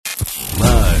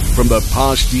from the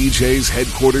POSH DJs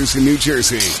headquarters in New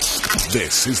Jersey,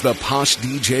 this is the POSH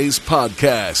DJs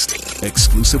podcast,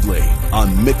 exclusively on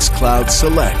Mixcloud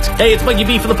Select. Hey, it's Mikey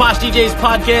B from the POSH DJs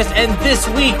podcast, and this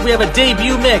week we have a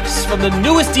debut mix from the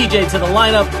newest DJ to the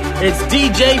lineup. It's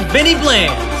DJ Vinny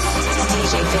Blandz.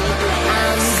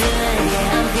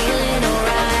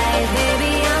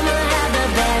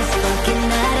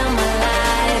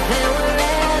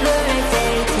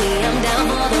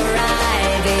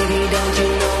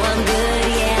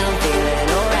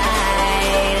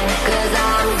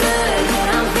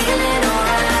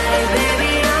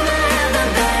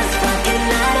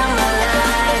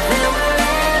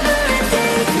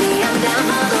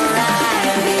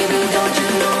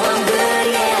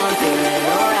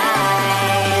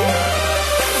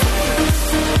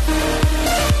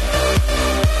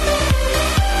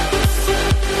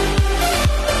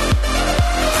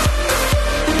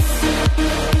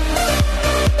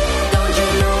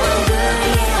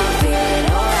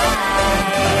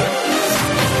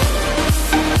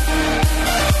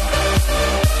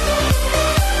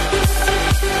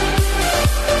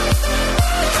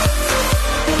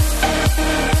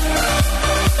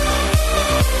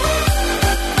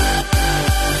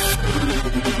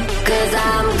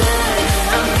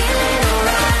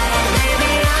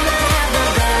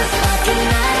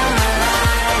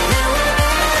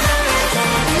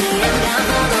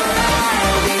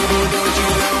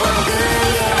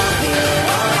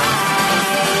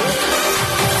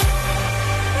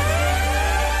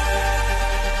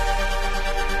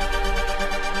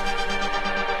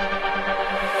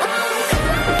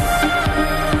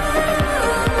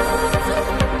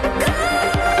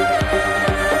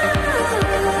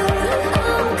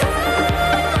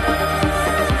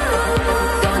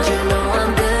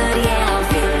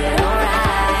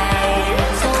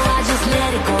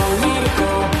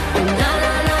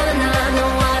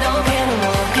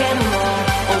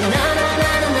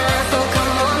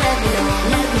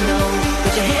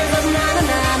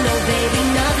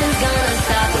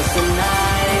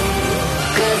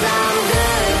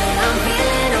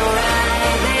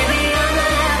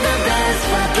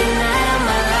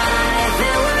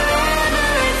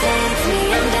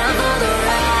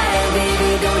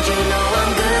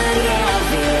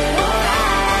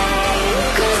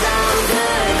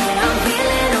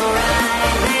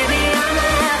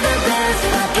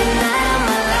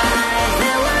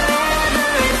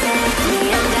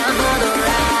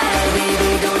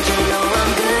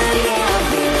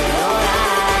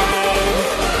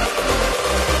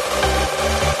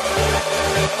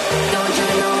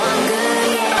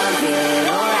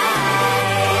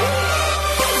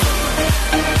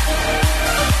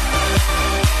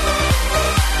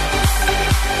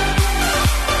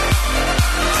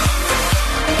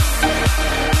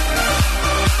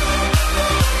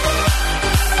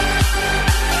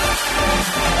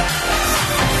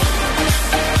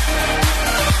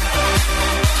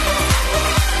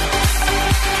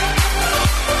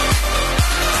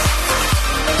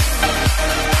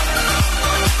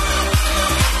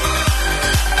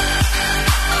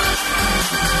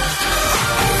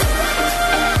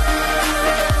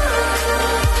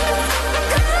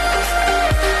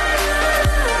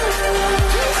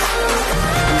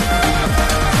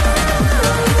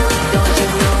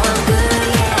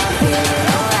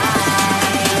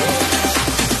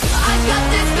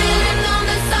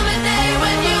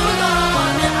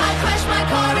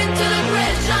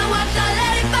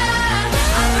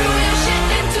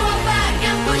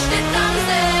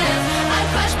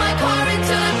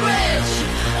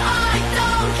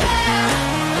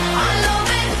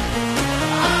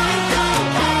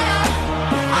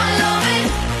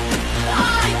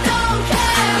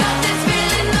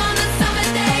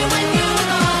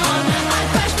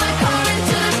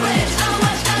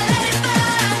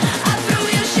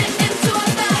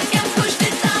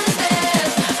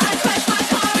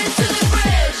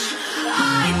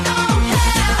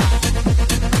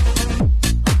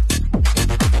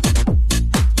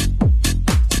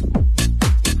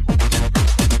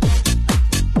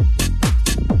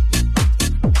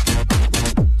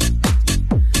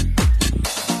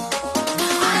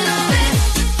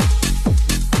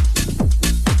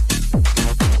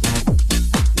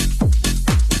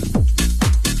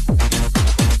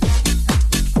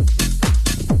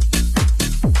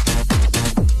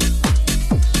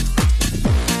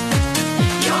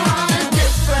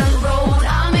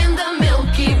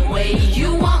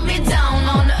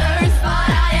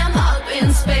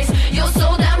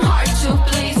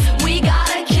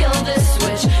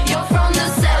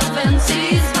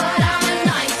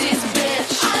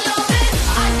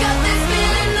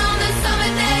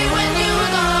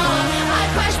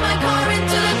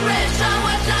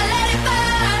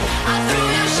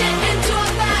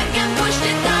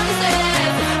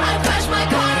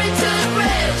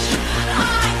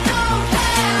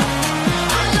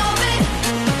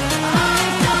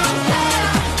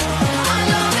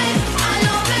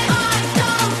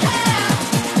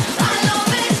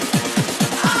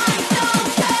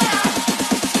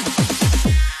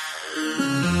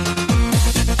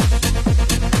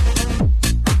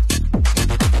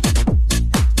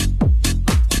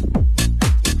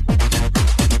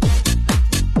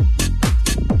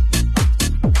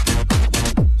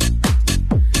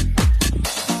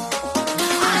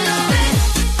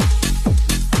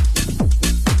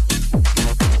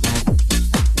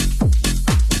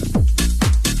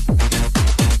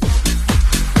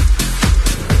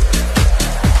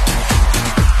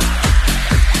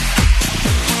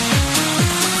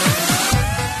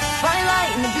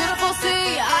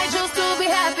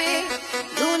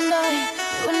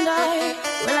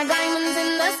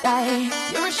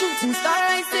 shooting star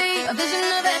I see, a vision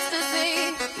of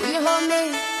ecstasy. When you hold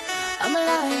me, I'm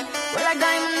alive. We're like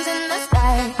diamonds in the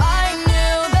sky. I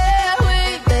knew that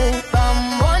we'd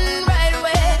become one right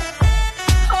away.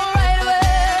 Oh, right away.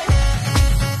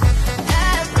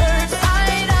 At first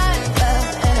sight, I felt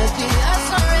energy, I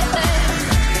saw it.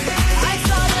 I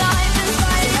saw the light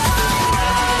inside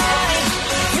us.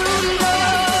 You know,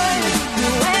 you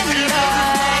and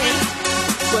I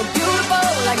were beautiful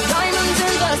like diamonds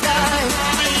in the sky.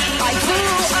 I too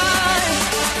are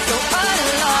so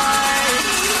alive.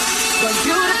 We're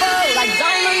beautiful like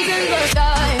diamonds in the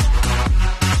sky.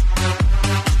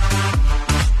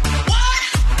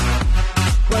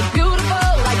 We're beautiful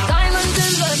like diamonds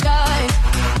in the sky.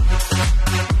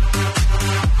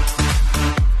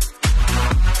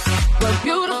 We're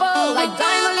beautiful like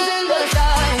diamonds in the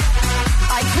sky.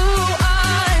 I too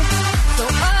are so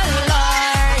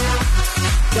alive.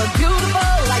 We're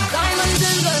beautiful like diamonds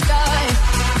in the sky.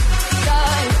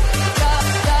 Sky, sky,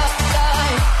 sky, sky,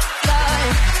 sky,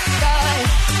 sky,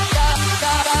 sky,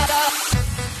 sky, sky.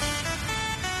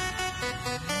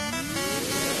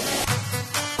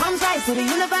 Palms rise to the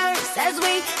universe as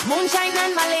we moonshine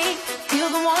and Mali. Feel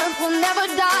the warmth, we'll never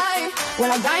die. We're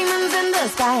like diamonds in the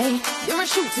sky. You're a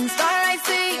shooting star I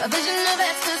see, a vision of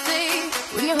ecstasy.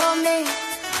 When you hold me,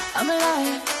 I'm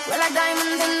alive. We're like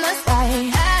diamonds in the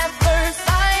sky. At first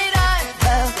sight, I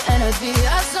felt the energy,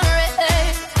 I saw it.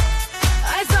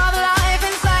 I saw the life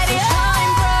inside you.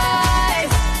 Shine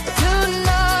bright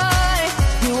tonight,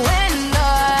 you and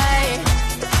I.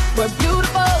 We're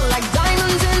beautiful like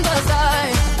diamonds in the sky.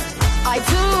 I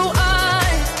too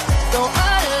are so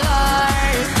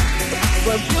alive.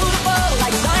 We're beautiful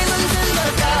like diamonds in the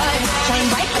sky. Shine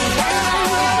bright like a diamond.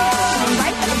 Shine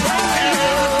bright like a diamond.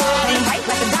 Shine bright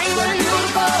like a diamond.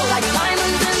 Beautiful like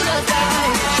diamonds in the sky.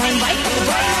 Shine bright like a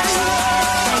diamond.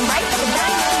 Shine bright like a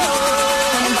diamond.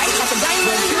 Shine bright like a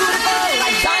diamond. Beautiful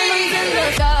like diamonds in the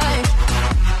sky.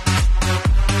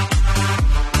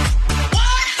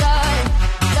 Sky, sky,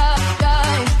 sky,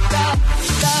 sky,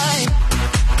 sky,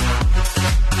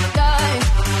 sky,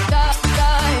 sky,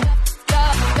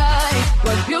 sky, sky.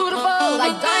 We're beautiful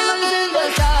like diamonds in the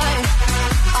sky.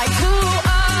 I too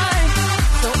are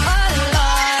so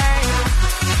alive.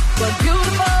 We're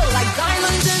beautiful like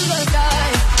diamonds in the sky.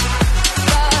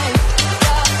 Sky,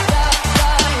 sky, sky,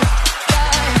 sky,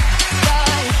 sky,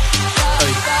 sky, sky,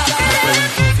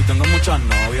 sky. Si tengo muchas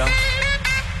novias,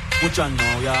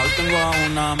 hoy tengo a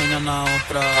una, mañana a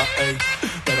otra, ey,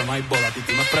 pero no hay boda.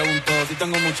 Titi me preguntó si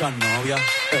tengo muchas novias,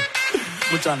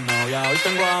 muchas novias, hoy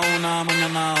tengo a una,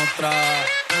 mañana a otra,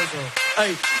 eso,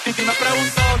 ey, Titi me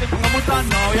preguntó si tengo muchas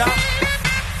novias,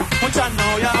 hoy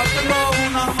tengo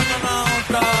una, mañana a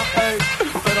otra, ey,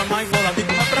 pero no hay boda.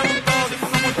 Titi me preguntó si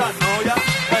tengo muchas novias,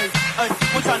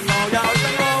 muchas novias, hoy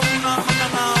tengo una,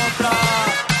 mañana a otra.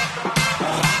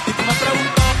 Titi me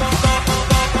preguntó,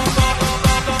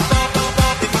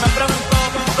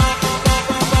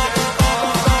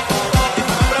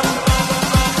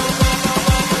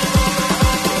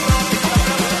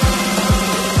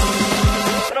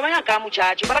 Pero ven acá,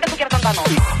 muchacho, ¿para qué tú quieres tanta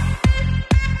novia?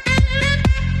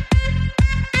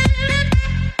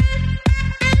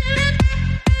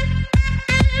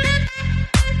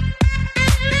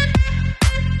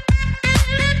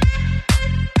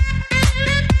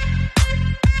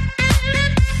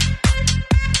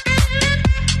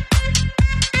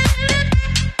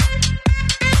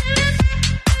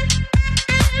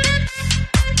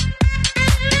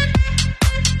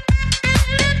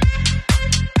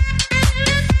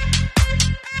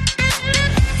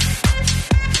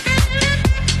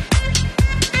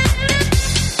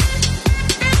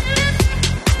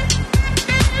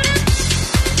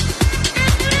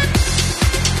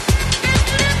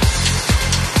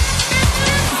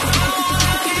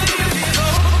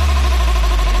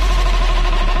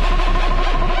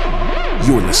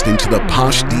 You're listening to the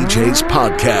Posh DJs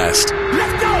podcast.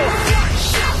 Let's go! One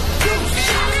shot, two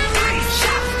shots, three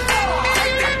shots, four.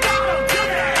 Take that bottle to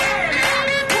the head.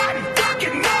 One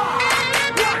fucking more.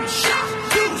 One shot,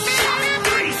 two shots,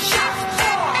 three shots,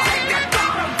 four. Take that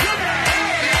bottle to the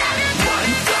head.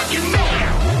 One fucking more.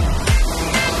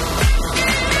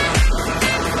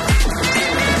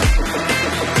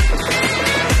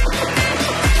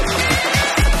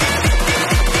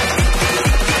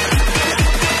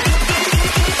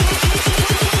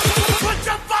 Put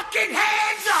your fucking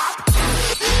hands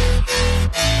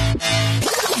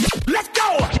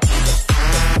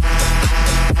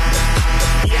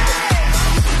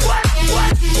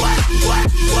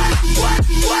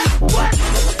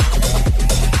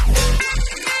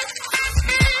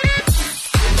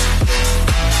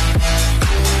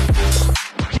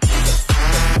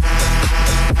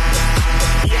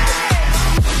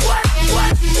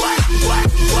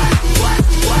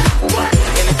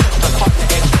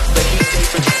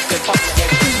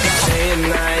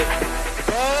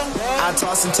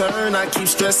toss and turn, I keep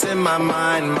stressing my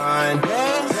mind.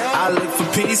 I look for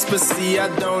peace, but see I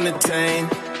don't attain.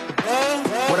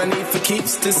 What I need for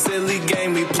keeps this silly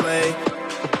game we play.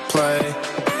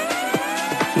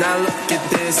 Now look at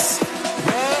this.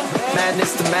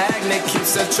 Madness, the magnet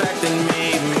keeps attracting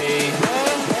me.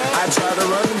 I try to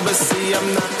run, but see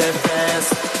I'm not that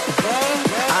fast.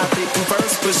 I think I'm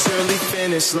first, but surely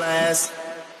finish last.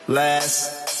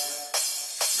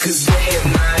 Cause day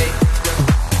and night,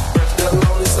 the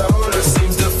lonely stoner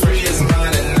seems to free his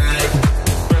mind at night.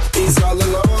 He's all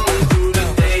alone through the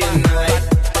day and night.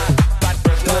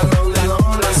 The lonely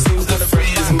loner seems to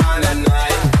free his mind at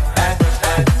night.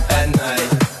 At night,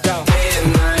 day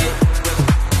and night.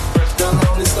 The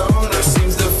lonely stoner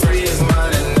seems to free his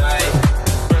mind at night.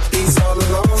 He's all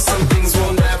alone, some things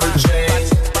will never change.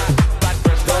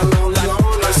 The lonely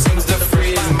loner seems to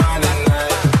free his mind at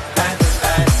night.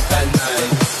 At night,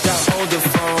 hold the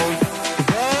phone.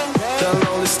 The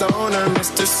lonely stoner,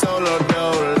 Mr. Solo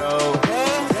Dolo.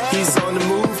 He's on the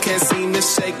move, can't seem to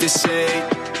shake the shade.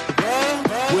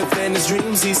 Within his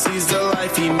dreams, he sees the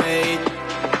life he made.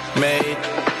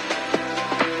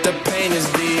 The pain is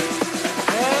deep.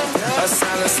 A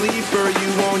silent sleeper, you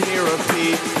won't hear a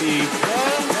peep.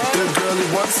 The girl he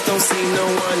wants don't see no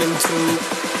one in two.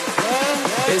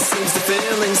 It seems the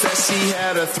feelings that she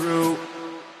had her through.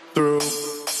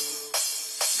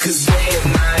 Cause day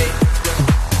and night,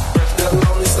 the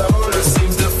lonely stoner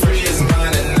seems to free his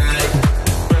mind at night.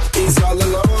 He's all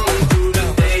alone through the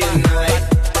day and night.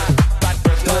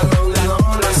 The lonely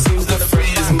loner seems to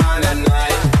free his mind at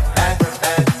night.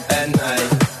 At night,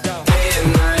 day and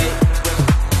night.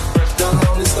 The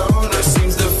lonely stoner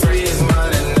seems to free his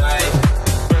mind at night.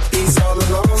 He's all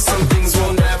alone, some things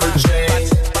will never change.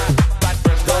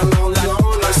 The lonely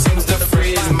loner seems to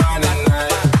free his mind at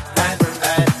night.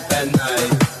 At night,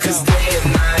 cause day and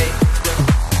night,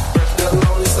 the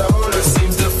lonely stoner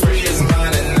seems to free his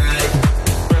mind at night.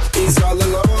 He's all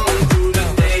alone through the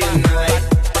day and night.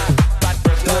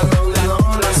 The lonely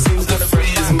loner seems to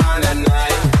free his mind at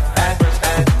night. At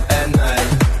night,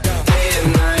 day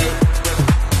and night.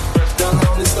 The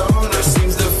lonely stoner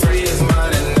seems to free his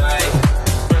mind at night.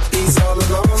 He's all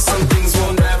alone, some things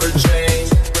will never change.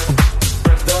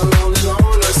 The lonely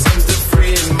loner seems to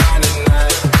free his mind at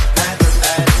night. At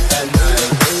night.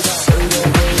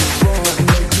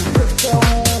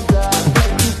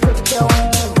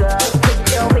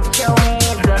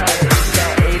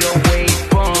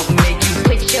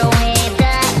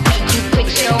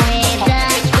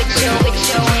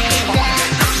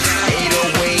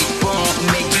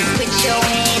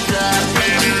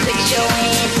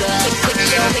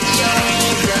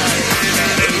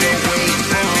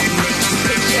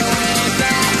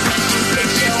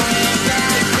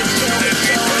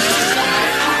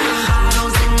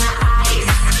 Bottles in the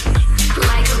ice,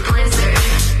 like a blizzard.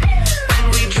 When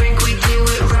we drink, we do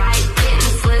it right.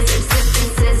 Getting slizzard,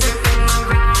 sipping scissor. Am I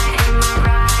right?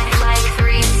 Like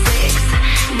 3-6.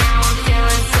 Now I'm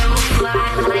feeling so fly,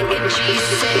 like a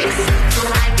G6.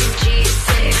 Like a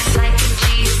G6, like a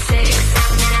G6.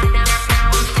 Now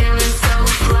I'm feeling so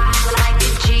fly, like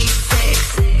a G6.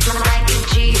 Like a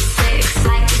G6,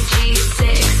 like a G6.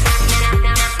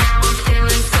 Now I'm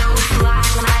feeling so fly,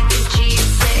 like a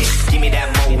G6. Give me that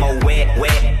mo wet.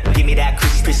 Give me that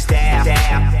crispy style.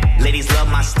 Ladies love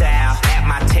my style. At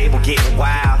my table getting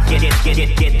wild. Get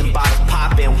them bottles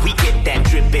poppin'. We get that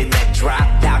drippin', that drop.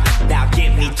 Now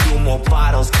give me 2 more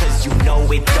bottles, cause you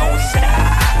know it don't stop.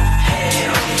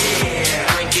 Hell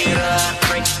yeah. Drink it up,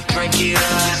 drink it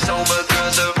up. Sober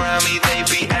girls around me, they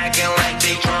be acting like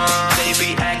they drunk. They be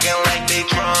acting like they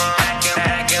drunk.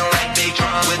 Acting like they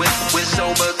drunk. With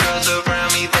sober girls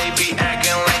around me, they be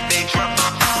acting like they drunk.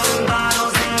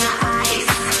 Bottles in the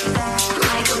ice,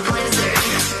 like a blizzard.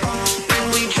 When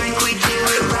we drink, we do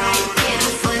it right.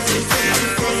 Getting slizzard, sipping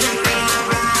scissor. Am I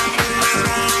right?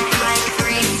 Like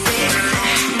 3-6.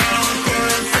 Now I'm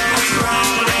feeling so fly,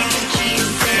 like a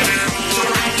G6.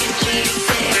 Like a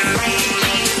G6, like a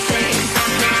G6.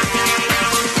 Now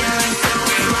I'm feeling so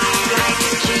fly, like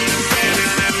a G6.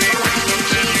 Like a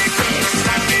G6,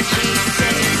 like a G6.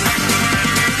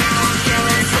 Now I'm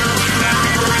feeling so fly,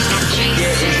 like a G6.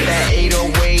 Yeah, it's that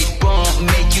 808 bump,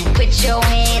 make you Put your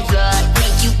hands up,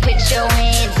 make you put your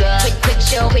hands up. Put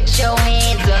your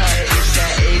hands up. It's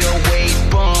that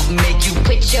 808 bump, make you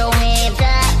Put your hands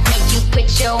up, make you put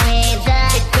your hands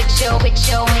up. Put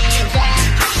your hands up.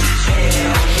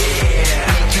 hell yeah.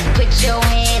 Make you put your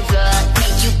hands up,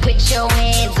 make you put your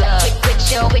hands up. Put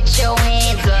your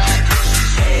hands up.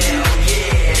 Hell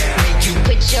yeah. Make you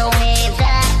put your hands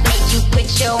up, make you put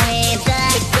your hands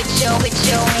up. Put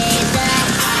your hands up.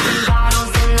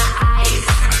 Bottles in the ice,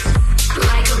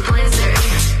 like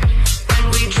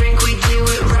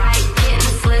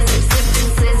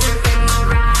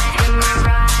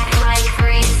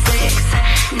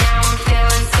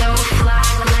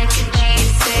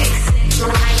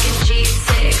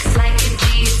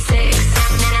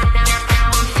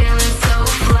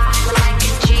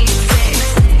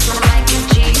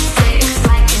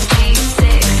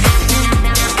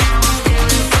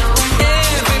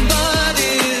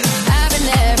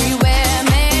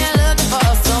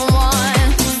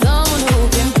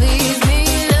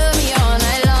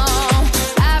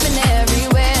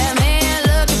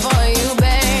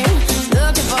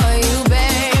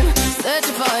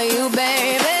are you,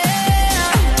 baby?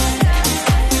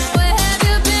 Where have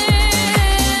you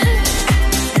been?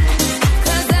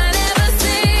 'Cause I never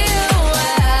see you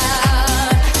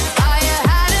out. Are you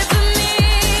hiding from me?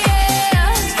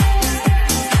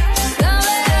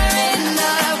 Somewhere in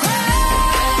the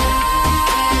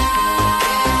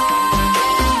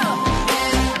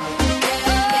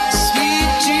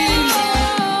Sweet Jesus.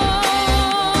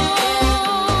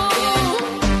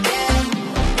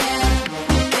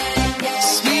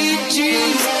 Sweet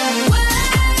Jesus.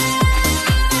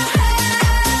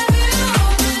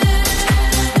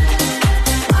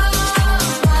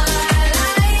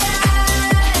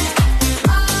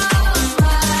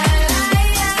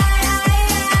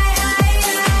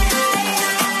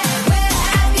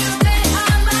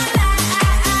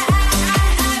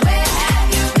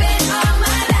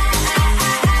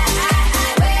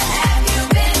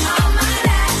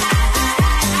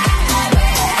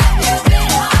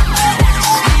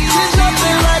 There's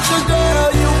nothing like a girl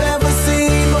you've ever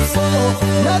seen before.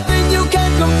 Nothing you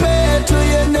can compare to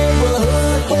your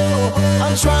neighborhood. Oh,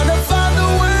 I'm trying to find the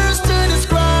words to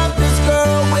describe this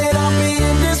girl without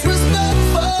being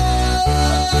disrespectful.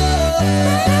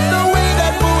 The way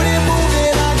that booty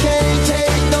moving, I can't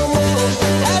take no more.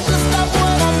 Have to stop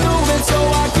what I'm doing so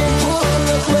I can pull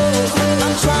the clothes.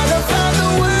 I'm trying to find the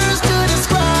words to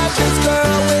describe this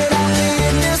girl without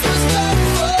being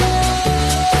disrespectful.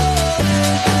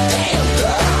 Damn,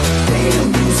 girl. Damn,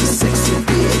 you's a sexy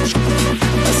bitch.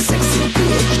 A sexy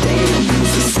bitch. Damn,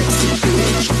 you's a sexy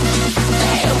bitch.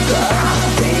 Damn, girl.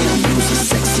 Damn, you's a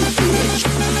sexy bitch.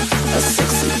 A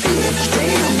sexy bitch.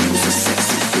 Damn, you's a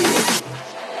sexy bitch.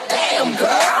 Damn,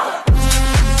 girl.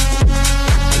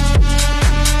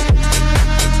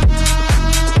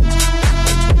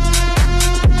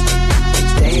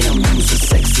 Damn, you's a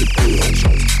sexy bitch.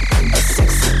 A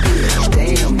sexy bitch.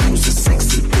 Damn, you's a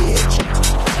sexy bitch.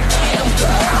 Damn,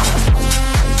 girl.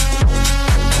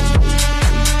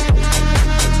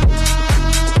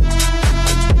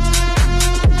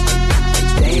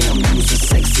 Damn, you's a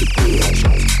sexy bitch.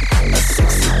 A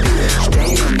sexy bitch.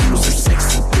 Damn, you's a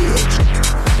sexy bitch.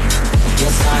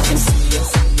 Yes, I can see you.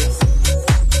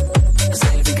 'Cause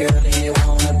every girl here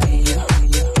wanna be you.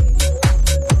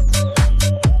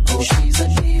 Oh, she's a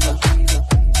diva.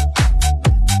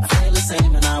 I feel the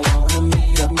same and I wanna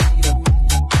meet her.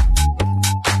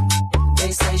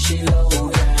 They say she low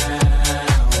down.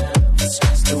 It's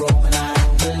just a rope and I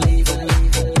don't believe her.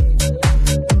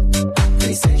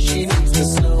 They say she needs to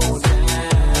slow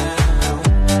down.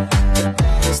 The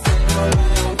baddest thing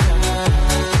around town.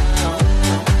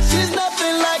 She's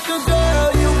nothing like a girl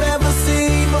you've ever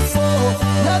seen before.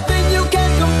 Nothing you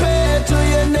can compare to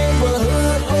your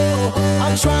neighborhood. Oh,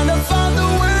 I'm trying to find the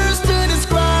words to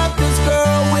describe this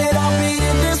girl without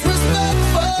being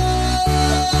disrespectful.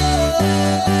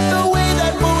 The way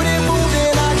that booty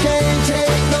moving, I can't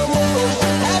take no more.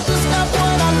 Have to stop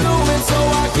what I'm doing so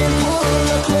I can pull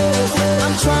the clothes.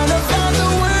 I'm trying to find the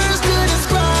words to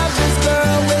describe this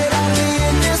girl without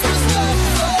being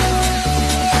disrespectful.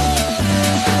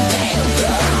 Damn,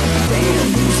 girl. Damn,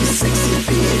 you's a sexy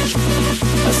bitch.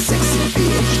 A sexy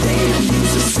bitch. Damn,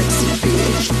 you's a sexy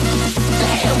bitch.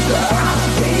 Damn, girl.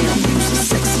 Damn, you's a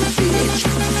sexy bitch.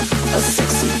 A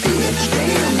sexy bitch.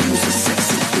 Damn, you's a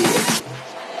sexy bitch.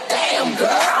 Damn,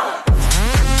 girl.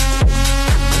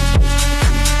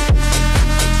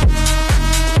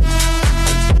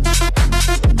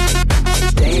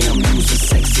 Damn, you's a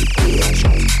sexy bitch.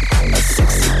 A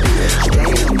sexy bitch.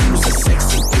 Damn, you's a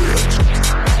sexy bitch.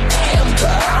 Damn,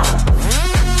 girl.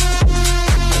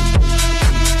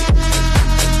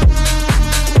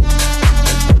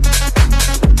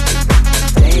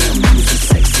 Damn, you's a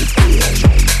sexy bitch.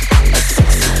 A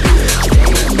sexy bitch.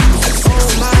 Damn, you's a sexy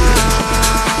bitch.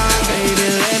 Baby,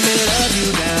 let me love you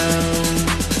down.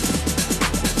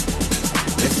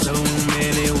 There's so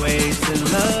many ways to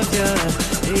love you.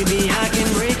 Baby, I can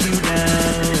break you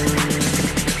down.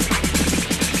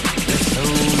 There's so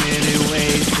many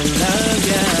ways to love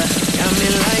you. Got me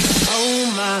like, oh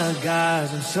my gosh,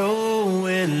 I'm so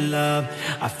in love.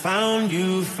 I found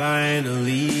you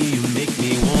finally. You make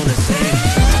me wanna say,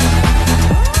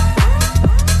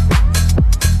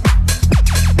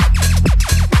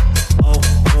 oh,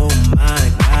 oh my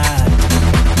God.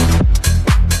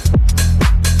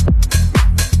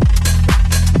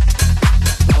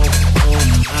 Oh, oh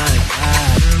my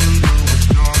God.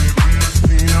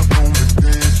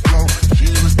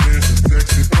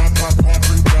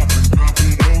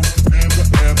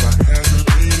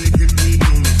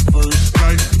 First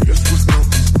night, this was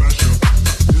nothing special.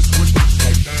 This was just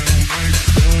like dynamite.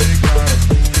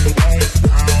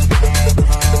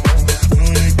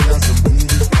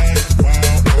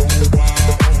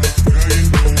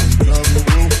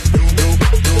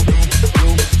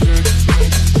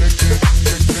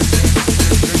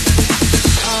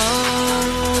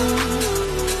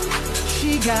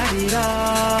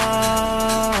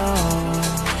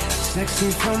 me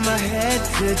from my head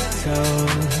to toe.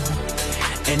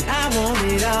 And I want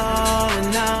it all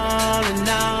and all and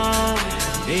all.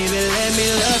 Baby, let me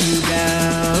love you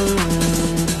down.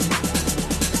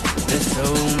 There's so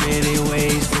many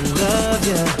ways to love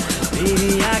you. Baby,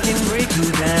 I can break you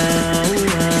down.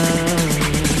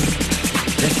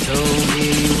 There's so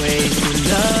many ways to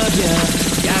love you.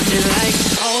 Got me like,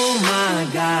 oh my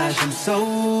gosh, I'm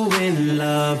so in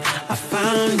love. I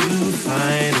found you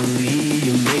finally.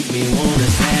 You make me wanna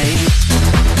say,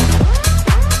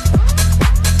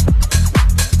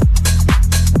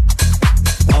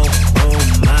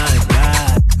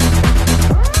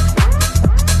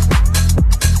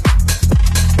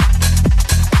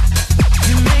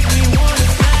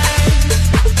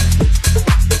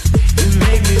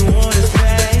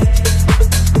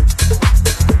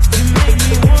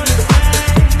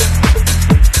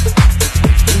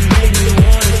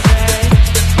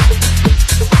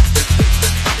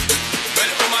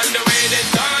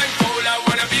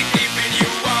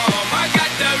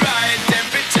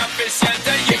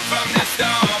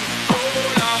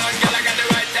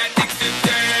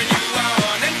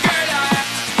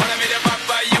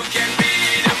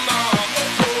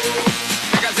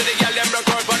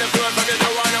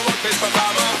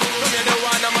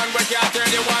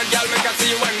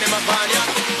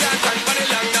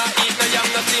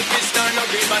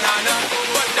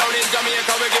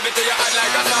 give it to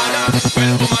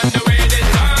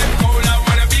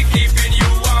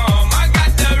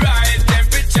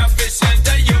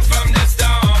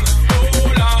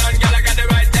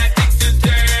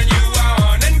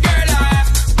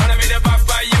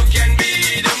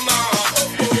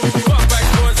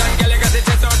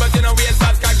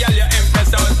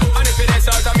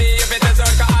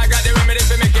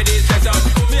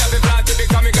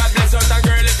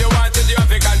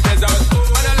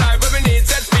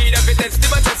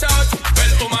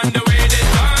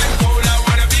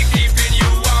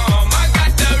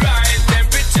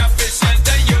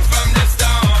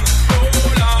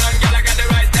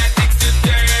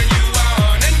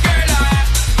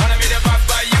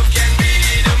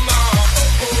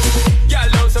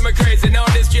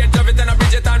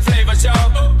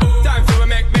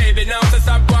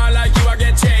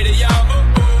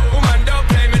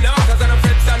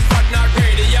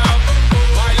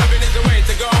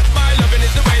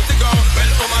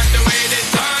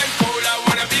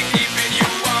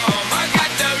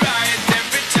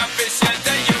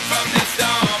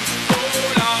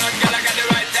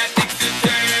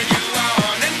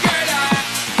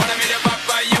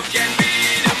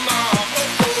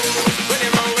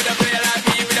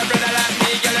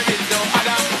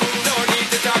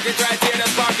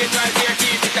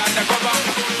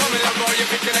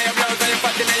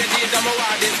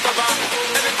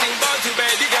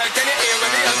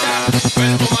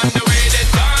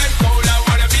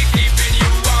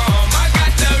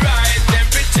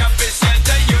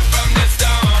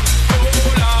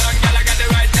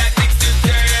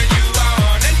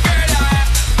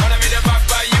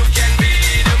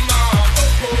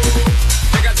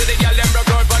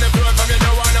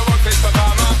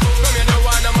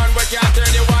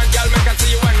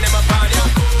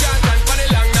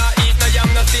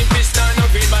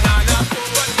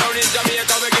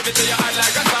you hot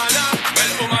like a sauna.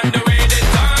 Well,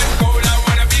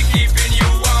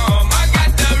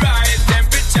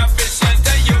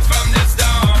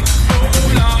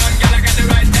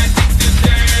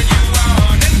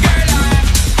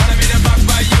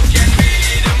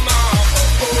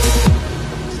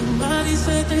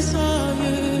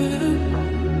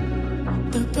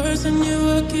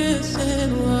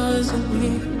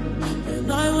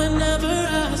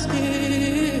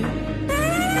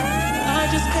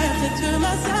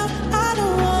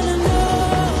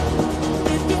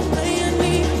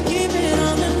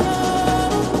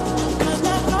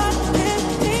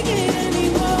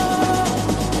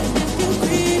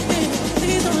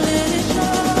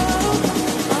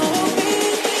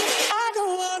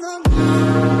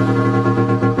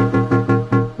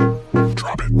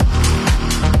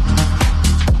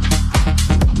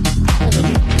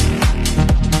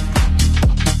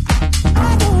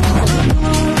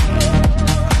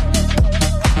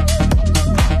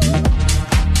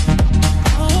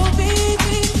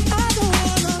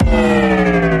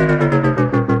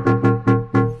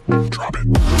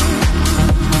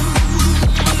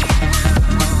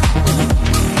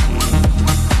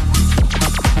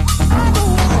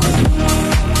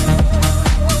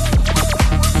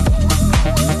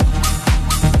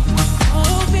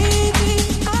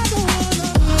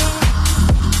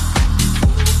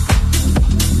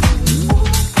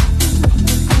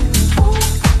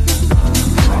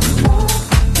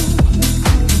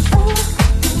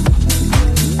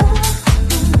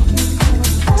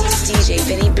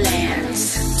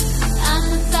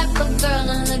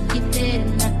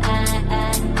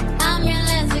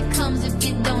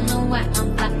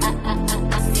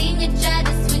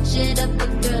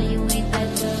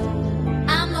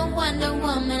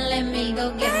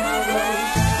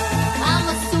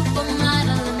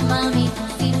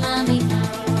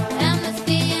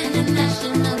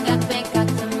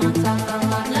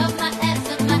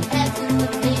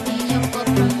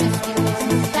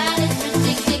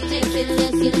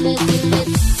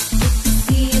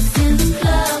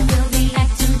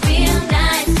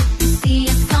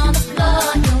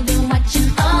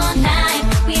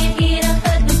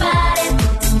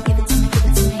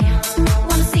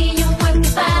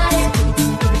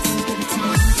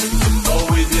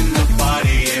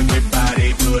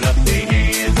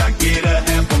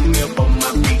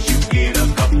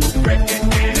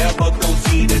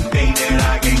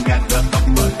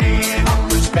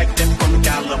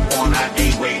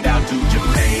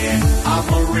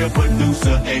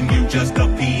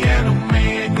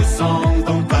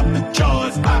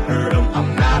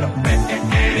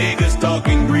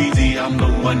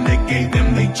 gave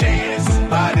them their chance.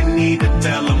 Somebody need to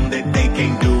tell them that they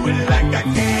can't do it like I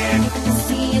can. If you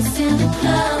see us in the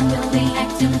club, we'll be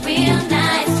acting real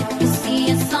nice. If you see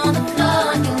us on the floor,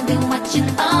 you'll be watching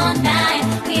all night.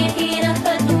 We ain't here to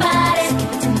hurt nobody.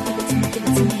 Give it to me, give it to me, give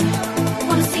it to me.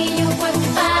 Wanna see you work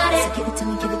your body. So give it to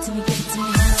me, give it to me, give it to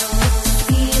me. If you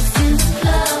see us in the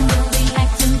club, we'll be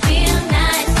acting real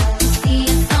nice. If you see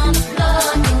us on the floor,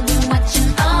 you'll be watching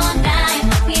all night.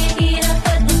 We ain't here to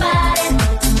hurt nobody. Give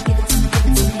it to me, give it to me, give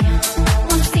it to me.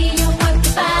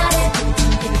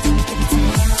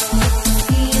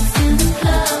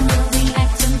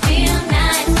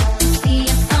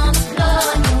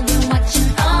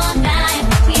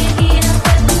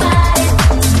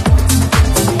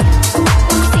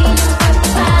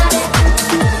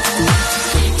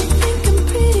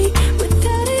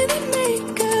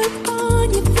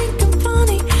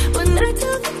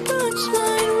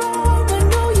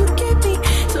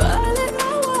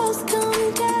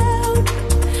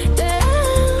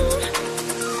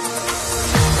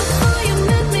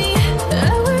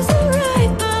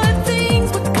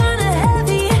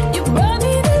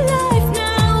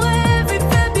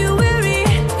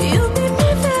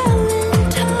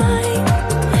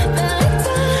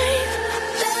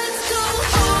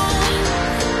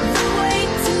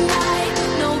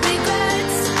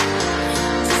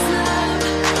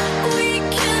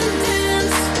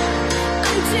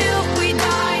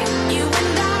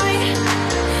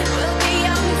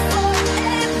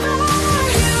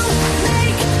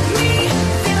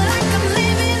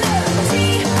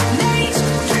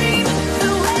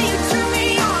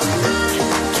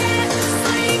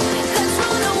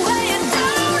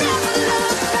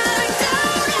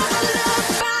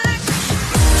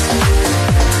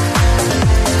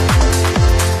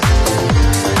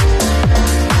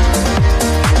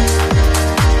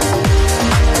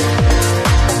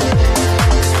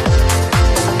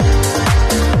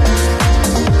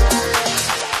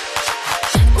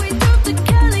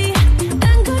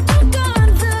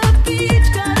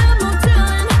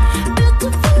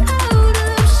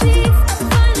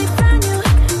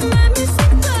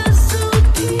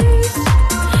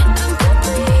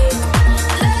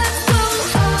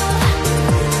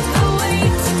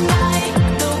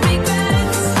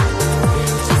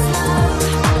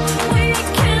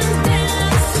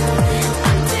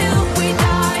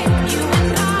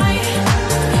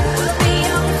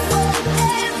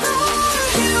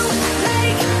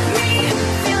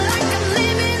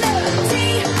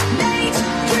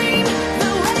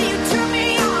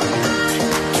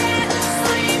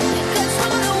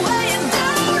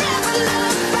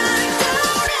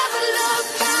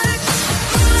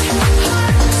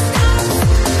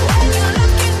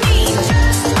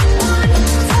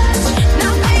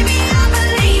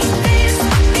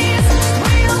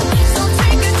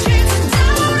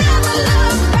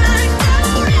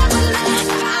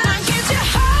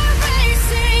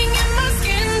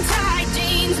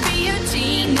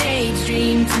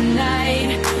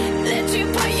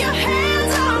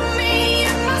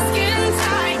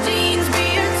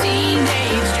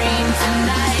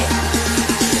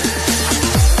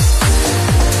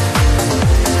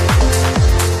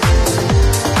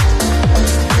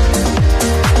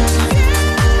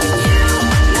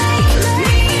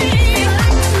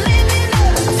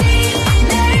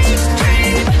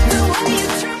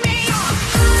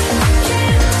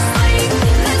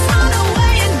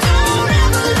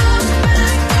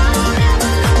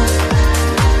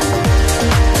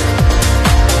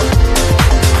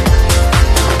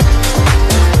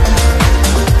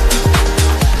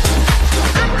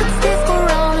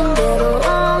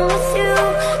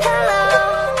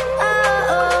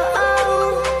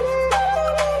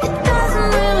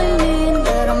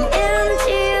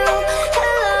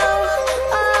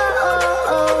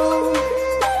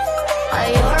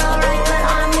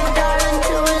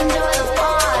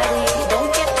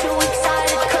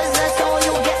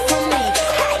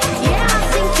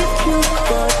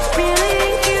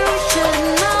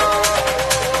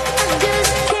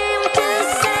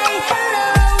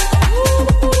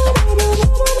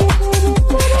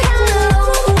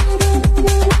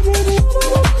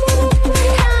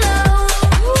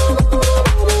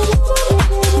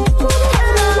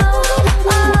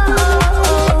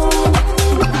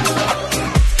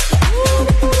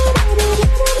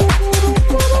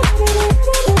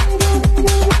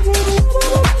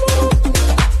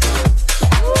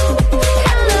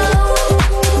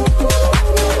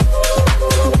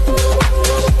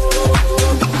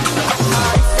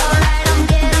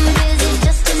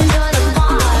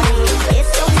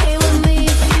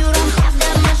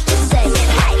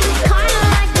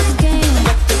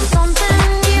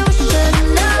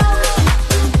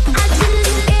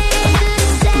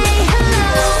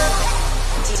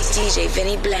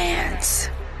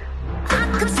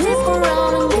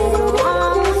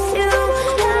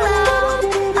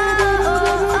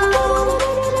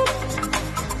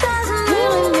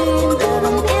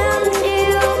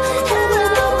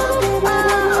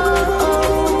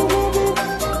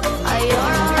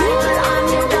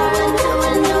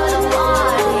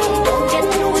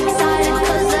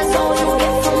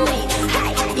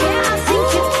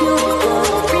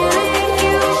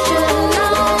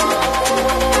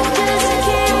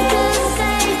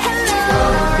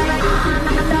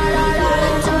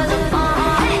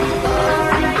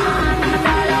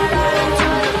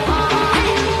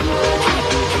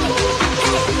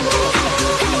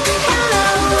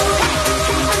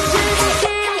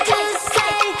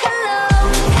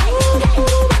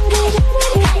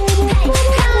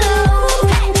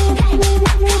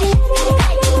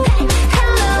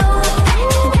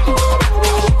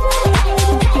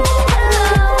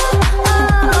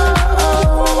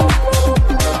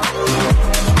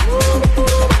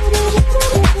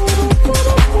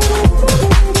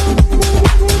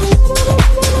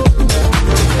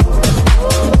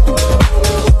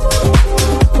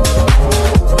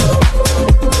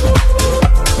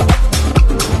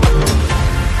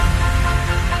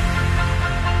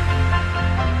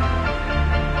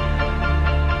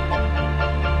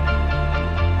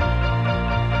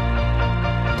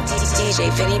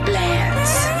 Vinny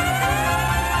Blandz.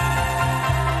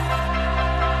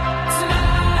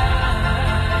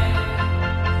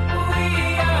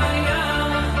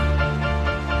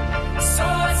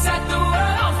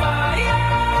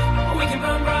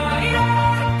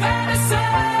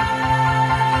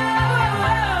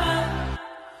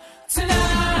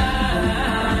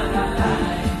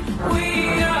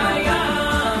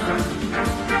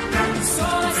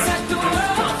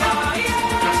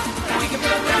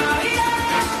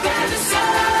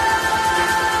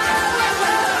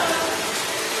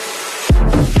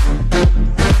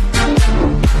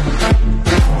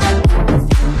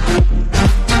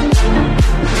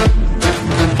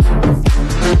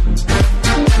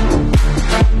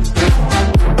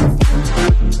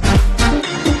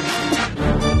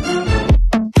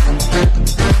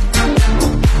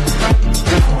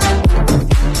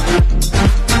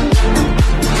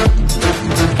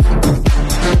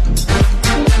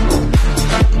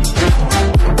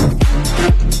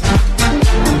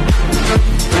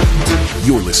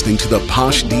 You're listening to the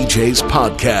Posh DJs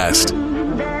podcast.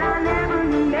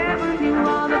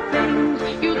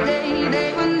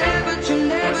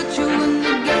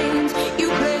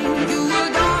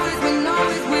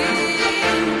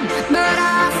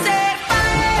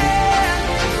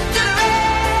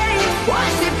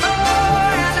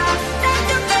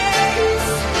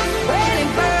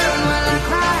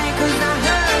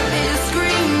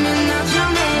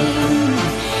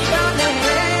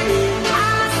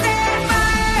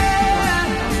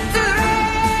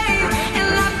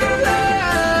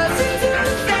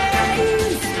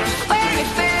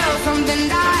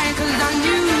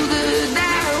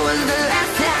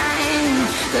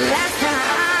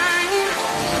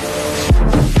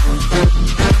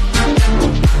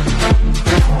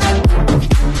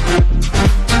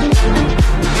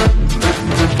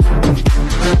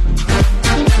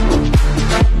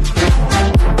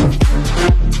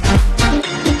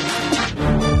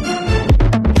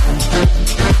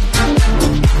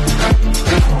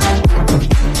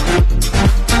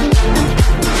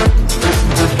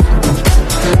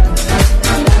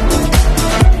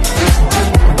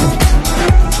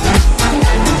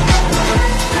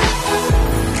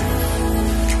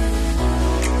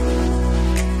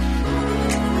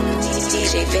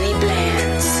 DJ Vinny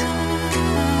Blandz.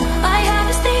 I have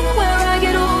this thing where I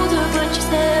get older, but just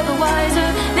never wiser.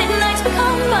 Midnights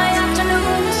become my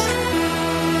afternoons.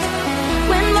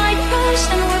 When light rushed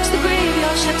and watched the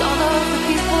graveyard shift all of the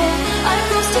people, I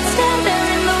must stand there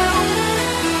in the room.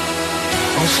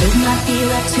 I should not be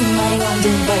left to my own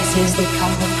devices. They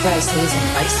come with prices and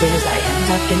vices. I end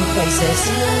up in crisis.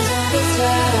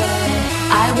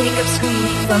 I wake up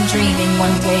screaming from dreaming.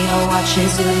 One day I'll watch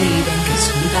as you're leaving,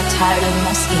 'cause we got tired of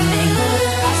my scheming.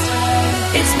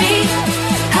 It's me,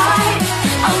 hi,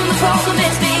 I'm the problem,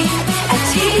 it's me. At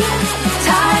tea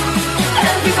time,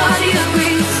 everybody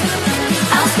agrees.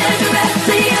 I'll stare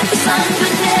directly at the sun,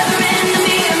 but never in the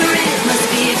mirror. It must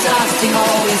be exhausting,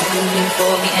 always rooting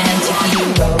for the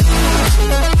anti-hero.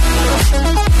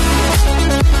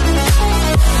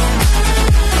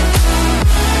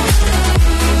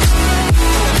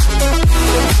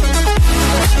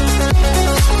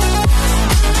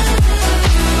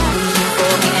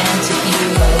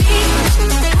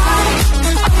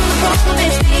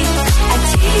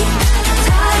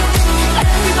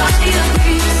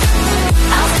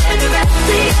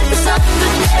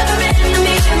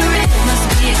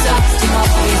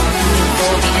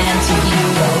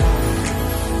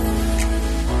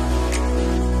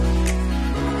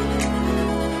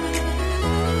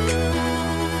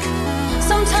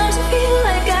 Sometimes I feel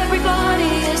like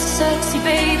everybody is sexy,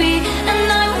 baby,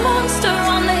 and I'm a monster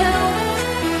on the hill.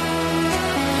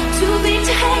 Too big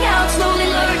to hang out, slowly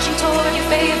lurching toward your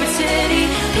favorite city.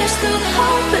 Pierced through the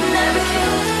heart, but never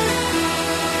killed.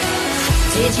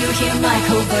 Did you hear my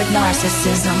covert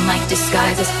narcissism? Like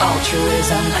disguised as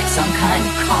altruism, like some kind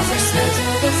of consciousness.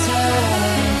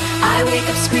 I wake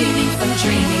up screaming from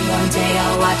dreaming. One day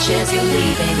I'll watch as you're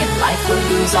leaving, and life will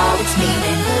lose all its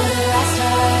meaning.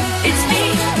 It's me,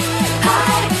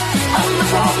 hi, I'm the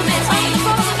problem, it's me.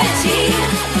 It's he,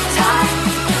 time,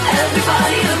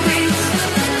 everybody agrees.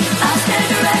 I'll stare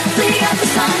directly at the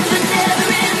sun, but never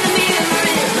in the mirror.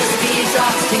 It must be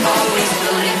exhausting, always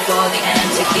rooting for the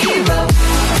anti-hero.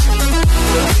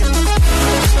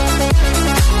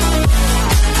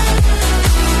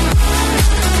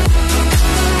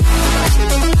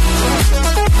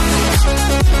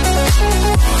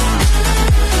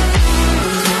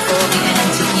 For the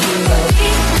anti-hero.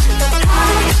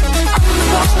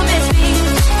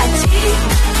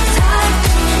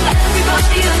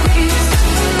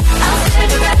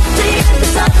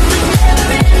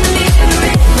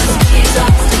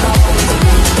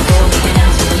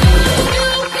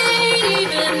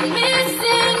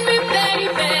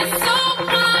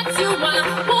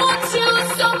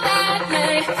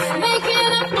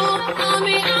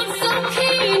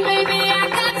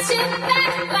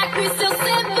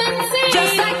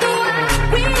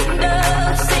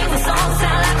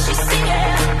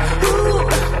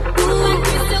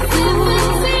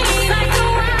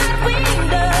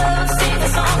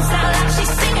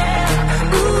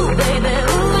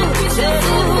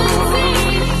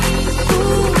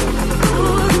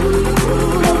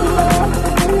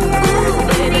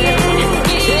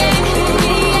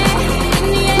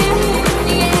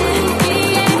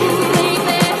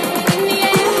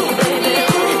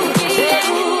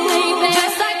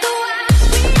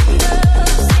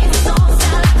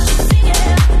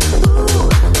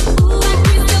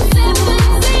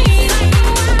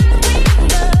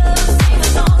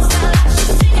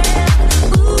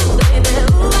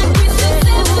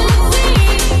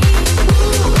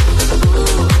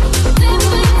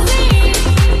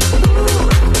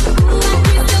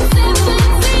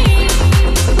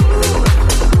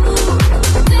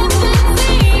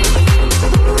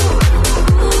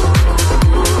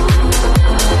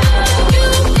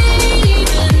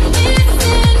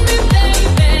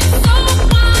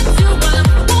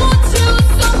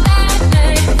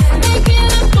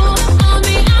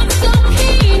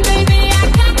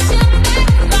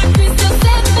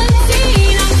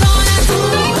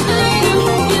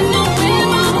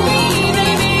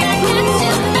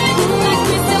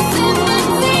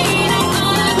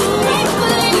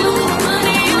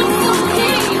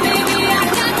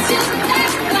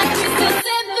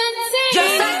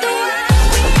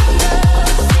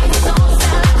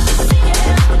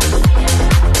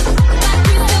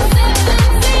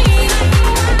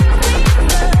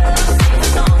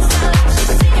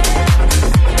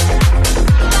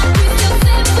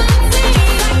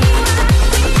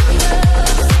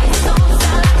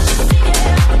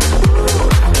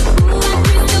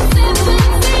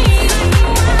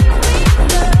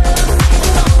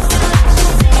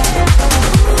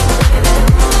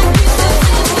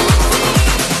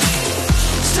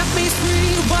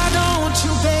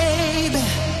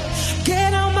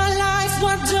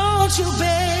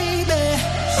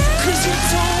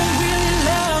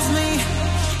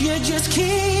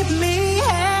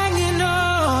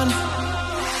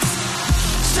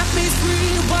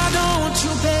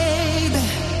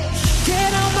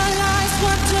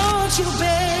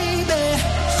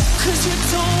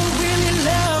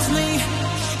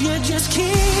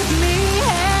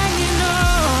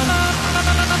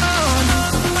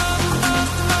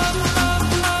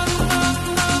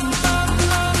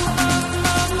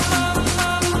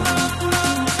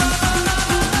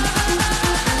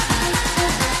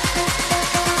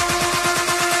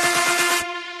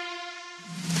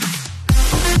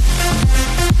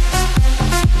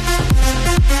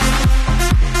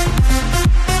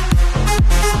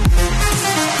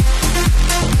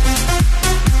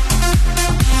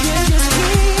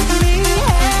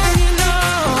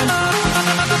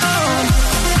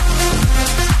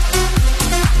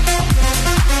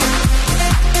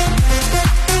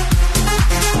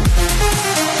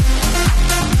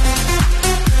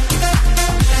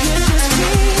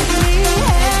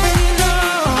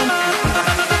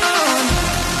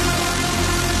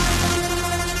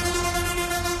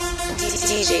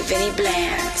 DJ Vinny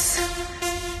Blandz.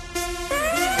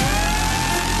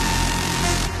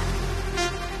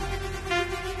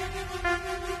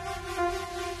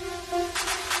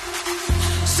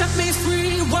 Set me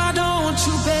free, why don't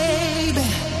you, baby?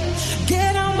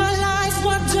 Get out my life,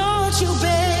 why don't you,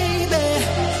 baby?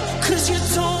 'Cause you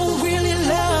don't really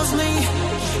love me,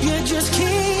 you just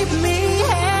keep me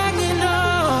hanging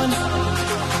on.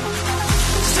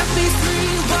 Set me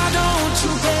free, why don't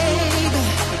you, baby?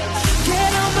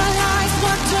 Get out my life,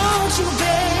 why don't you,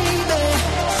 baby?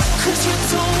 'Cause you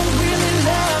don't really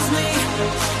love me,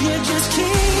 you just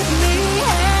keep me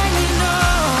hanging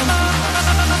on.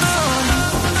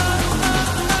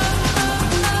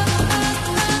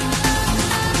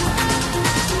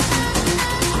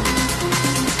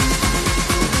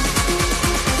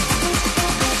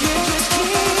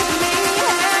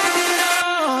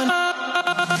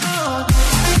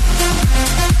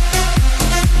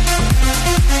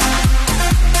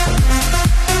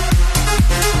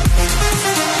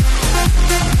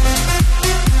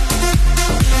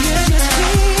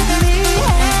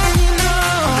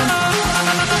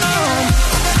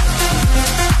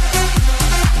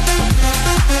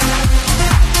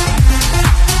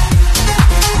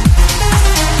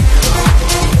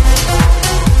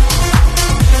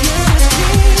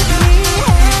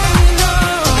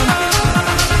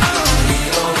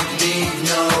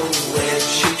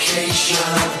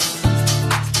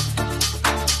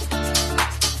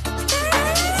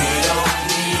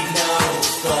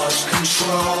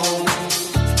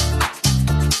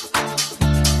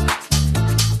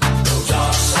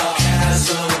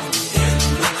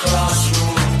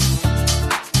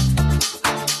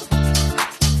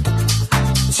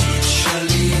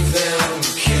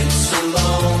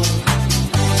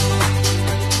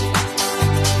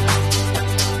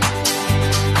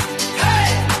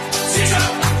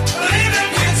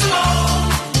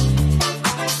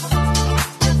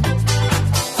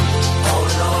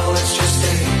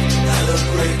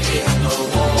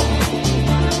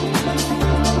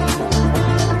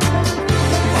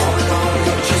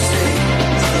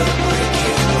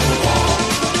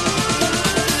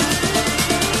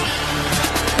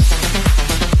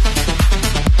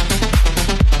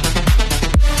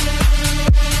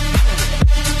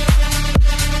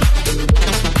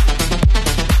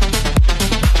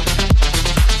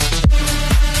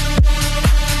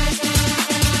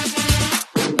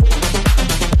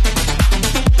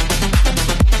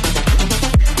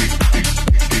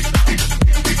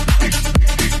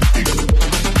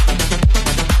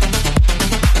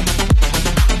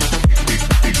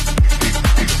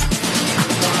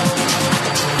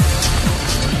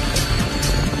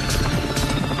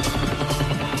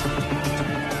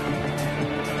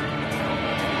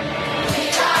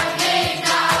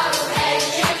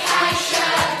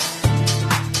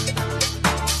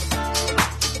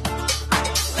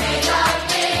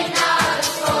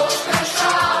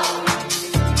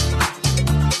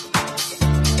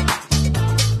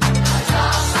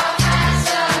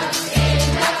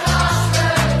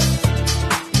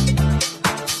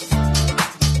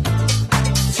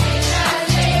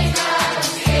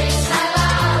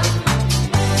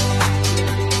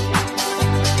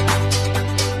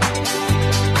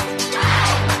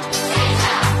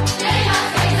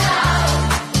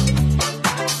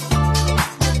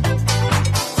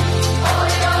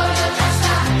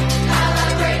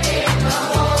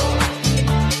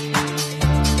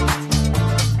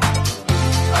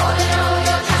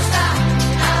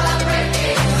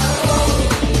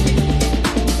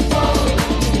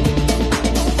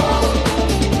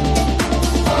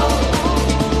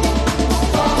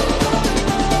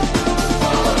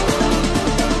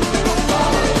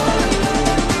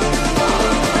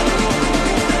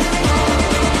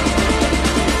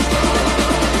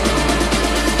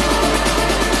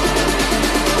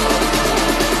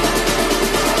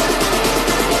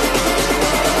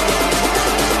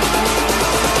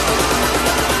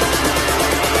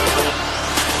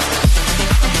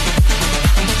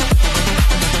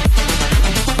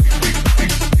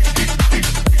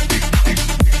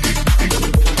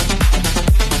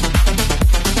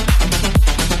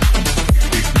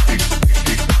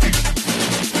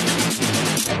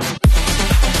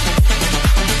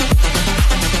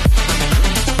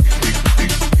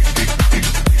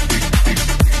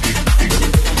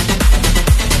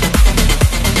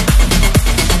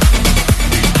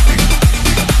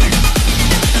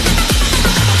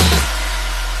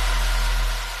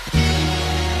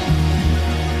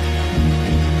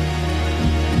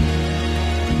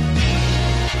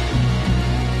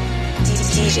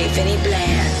 DJ Vinny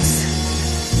Blandz.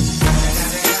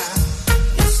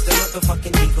 It's the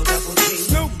motherfucking Eagle Double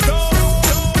G.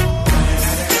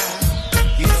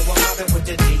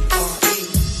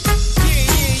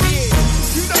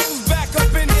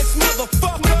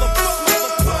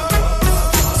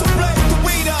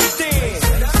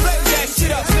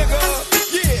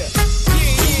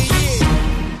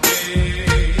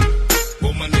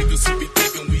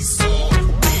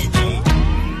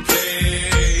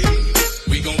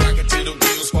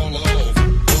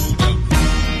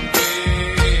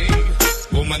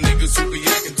 my niggas who be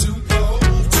acting too bold.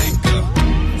 Take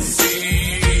a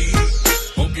seat.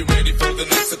 Hope you're ready for the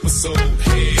next episode.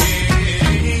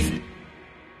 Hey,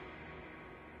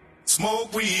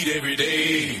 smoke weed every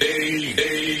day. Day,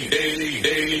 day, day,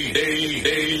 day, day, day,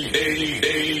 day,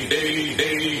 day, day,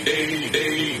 day, day, day,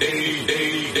 day,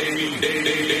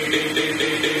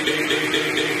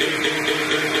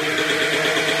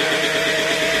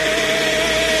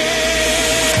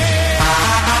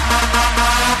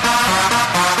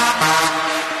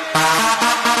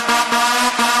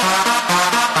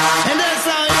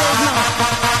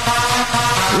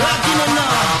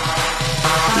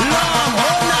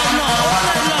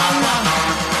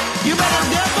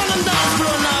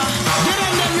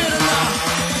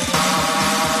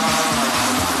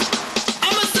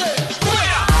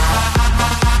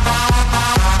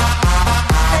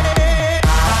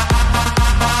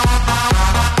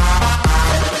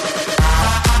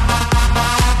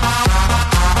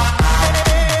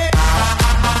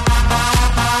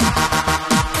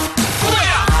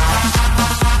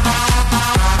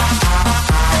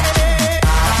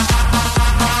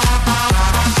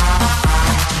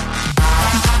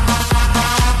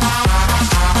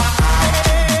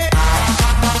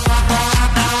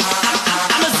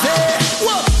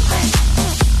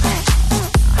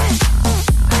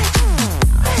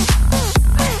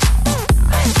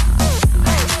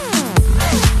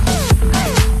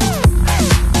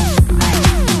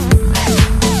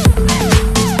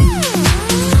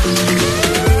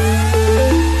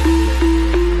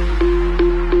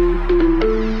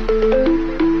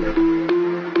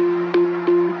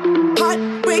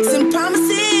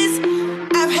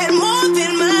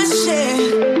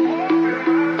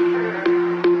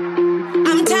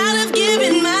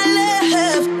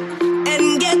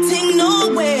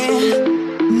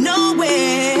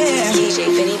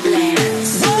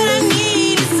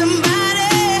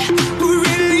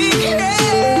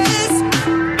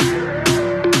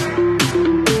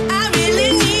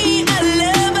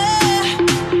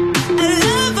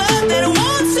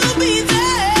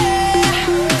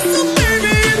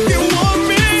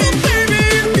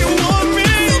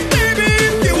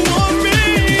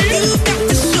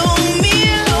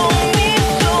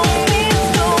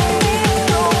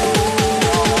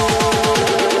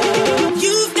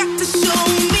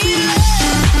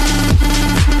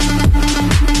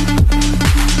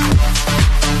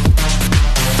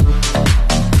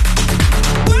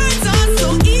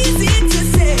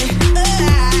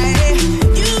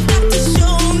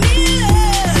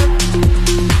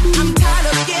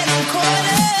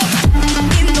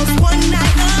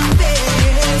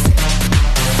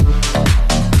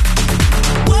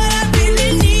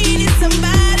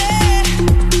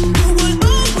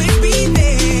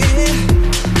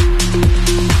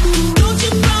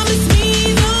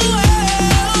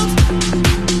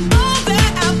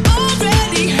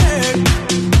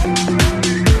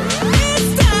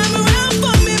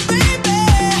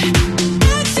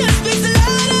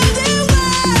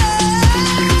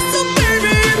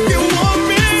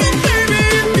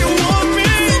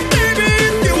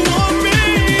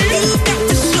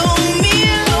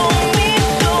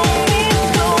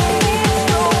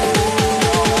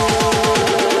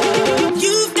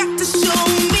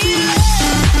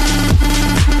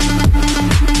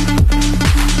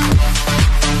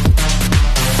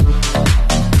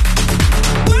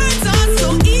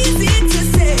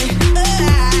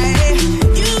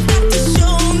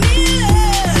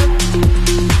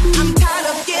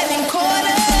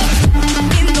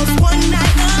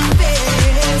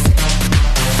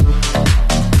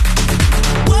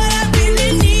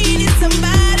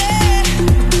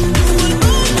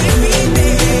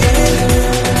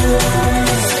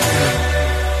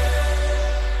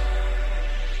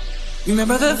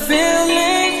 Remember the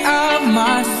feeling of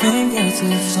my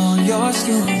fingertips on your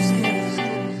skin,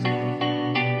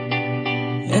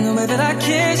 and the way that our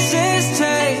kisses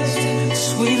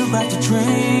taste sweeter after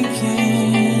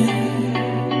drinking,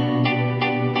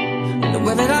 and the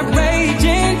way that I rage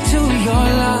into your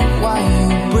love while you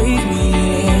breathe me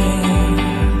in,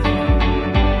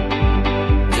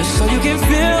 just so you can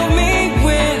feel me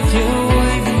with you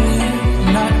even when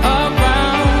I'm not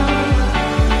around.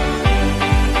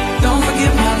 Don't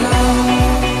forget my love.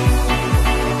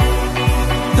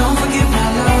 Don't forget my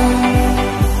love.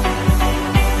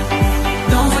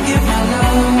 Don't forget my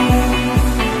love.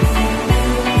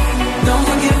 Don't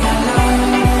forget my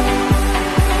love.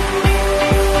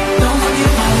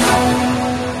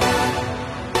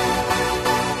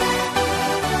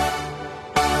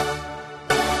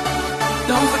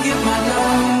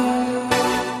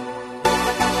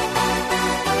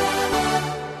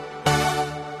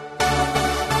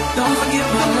 Don't forget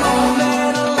my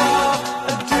moment, a love,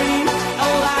 a dream, a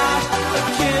laugh, a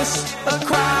kiss, a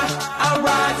cry, I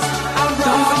rise, I rise.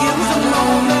 Don't forget my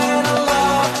moment, a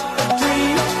love, a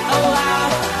dream, a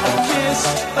laugh, a kiss,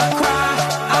 a cry,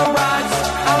 I rise,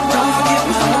 I rise. Don't forget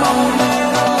my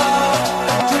moment, a love,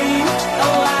 a dream, a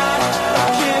laugh, a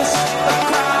kiss, a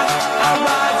cry, I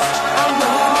rise, I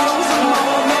rise. Don't forget my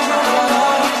moment, a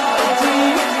love, a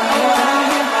dream, a laugh,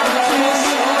 a kiss,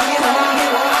 a cry,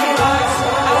 I rise,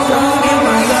 I rise. Don't forget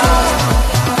my love.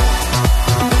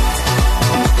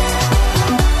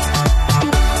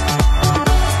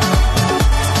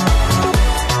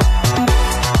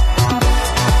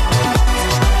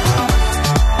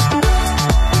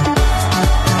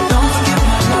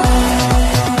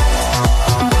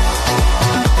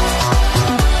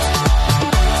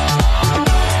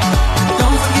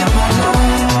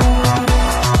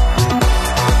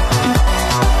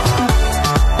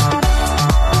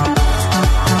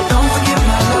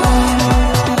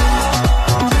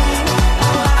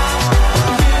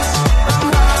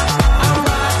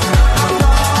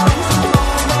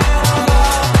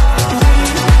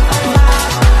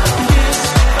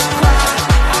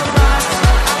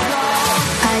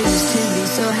 I used to be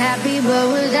so happy, but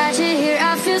without you here,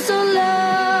 I feel so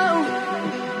low.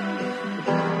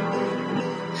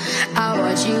 I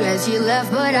watch you as you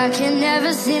left, but I can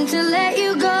never seem to let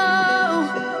you go.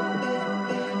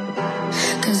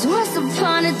 'Cause once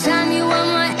upon a time, you were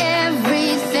my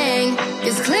everything.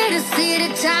 It's clear to see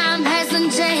that time hasn't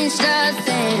changed a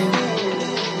thing.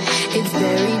 It's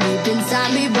buried deep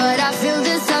inside me, but I feel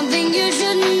there's something you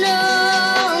should know.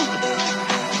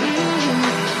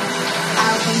 I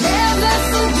will never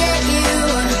forget you.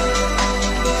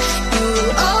 You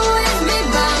will always be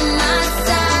by my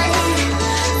side.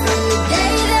 From the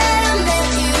day that I met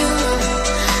you,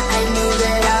 I knew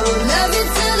that I would love you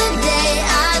till the day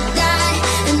I die.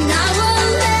 And I will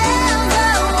never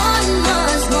want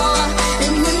much more.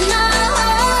 And in my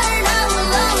heart, I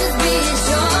will always be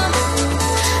sure.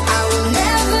 I will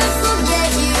never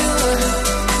forget you.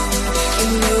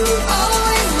 And you will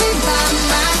always be by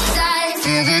my side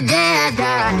till the day I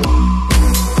die.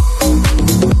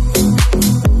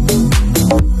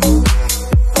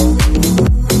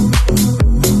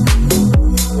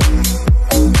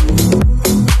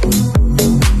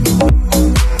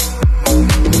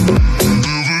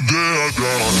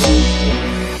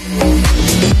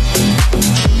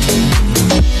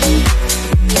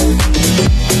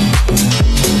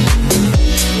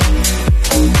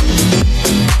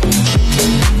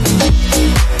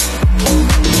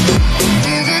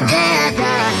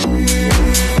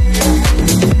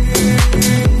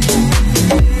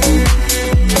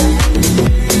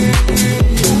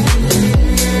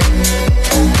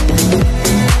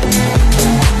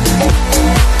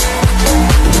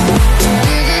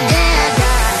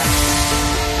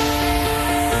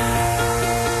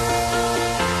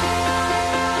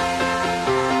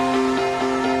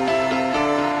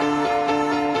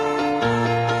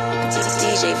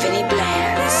 DJ Vinny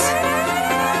Blandz.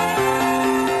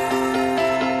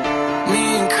 Me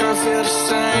and Kurt feel the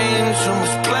same. So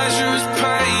much pleasure is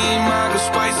pain. My girl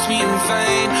spites me in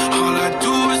vain. All I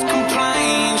do is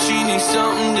complain. She needs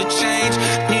something to change.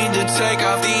 Need to take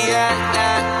off the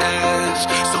ass.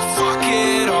 So fuck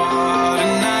it all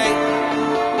tonight.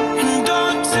 And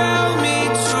don't tell me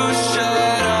to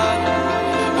shut up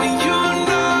when you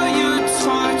know you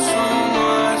talk too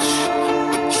much,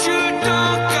 but you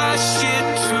don't got shit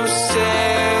to say.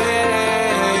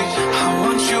 I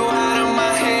want you out of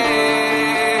my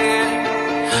head.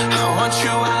 I want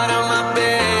you out of my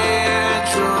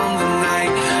bedroom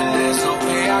tonight. There's no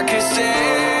way I can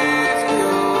save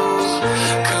you,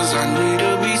 'cause I need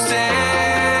to be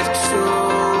saved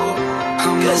too.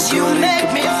 I'm no 'Cause you good at make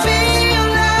me goodbyes. feel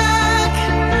like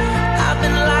I've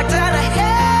been locked out of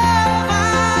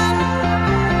heaven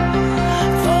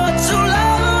for too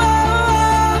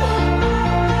long,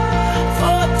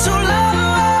 for too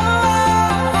long.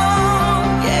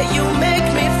 Yeah, you make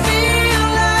me feel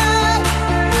like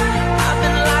I've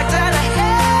been locked out of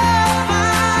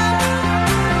heaven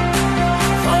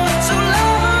for too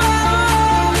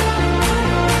long,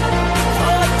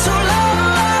 for too long.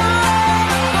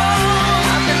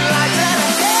 I've been locked out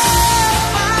of heaven.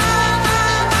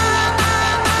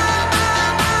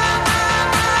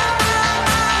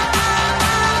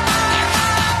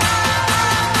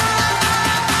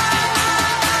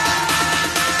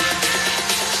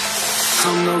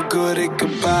 I'm no good at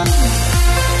goodbye.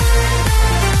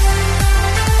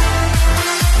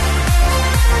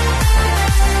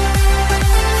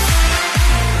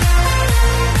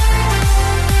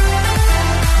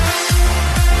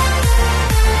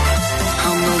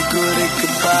 I'm no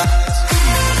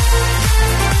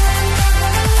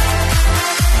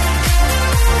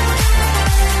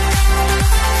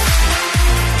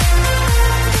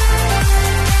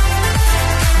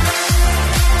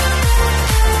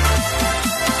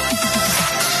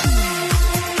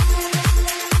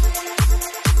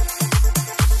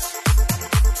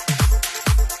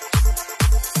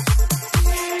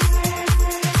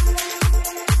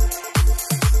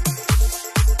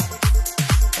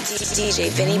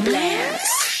DJ Vinny Blandz.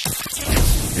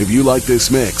 If you like this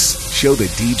mix, show the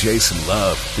DJ some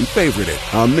love and favorite it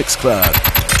on Mixcloud.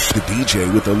 The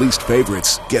DJ with the least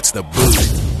favorites gets the boot.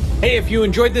 Hey, if you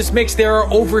enjoyed this mix, there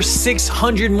are over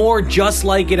 600 more just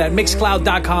like it at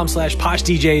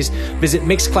mixcloud.com/poshdjs. Visit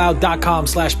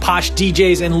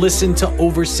mixcloud.com/poshdjs and listen to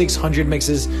over 600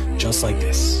 mixes just like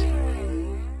this.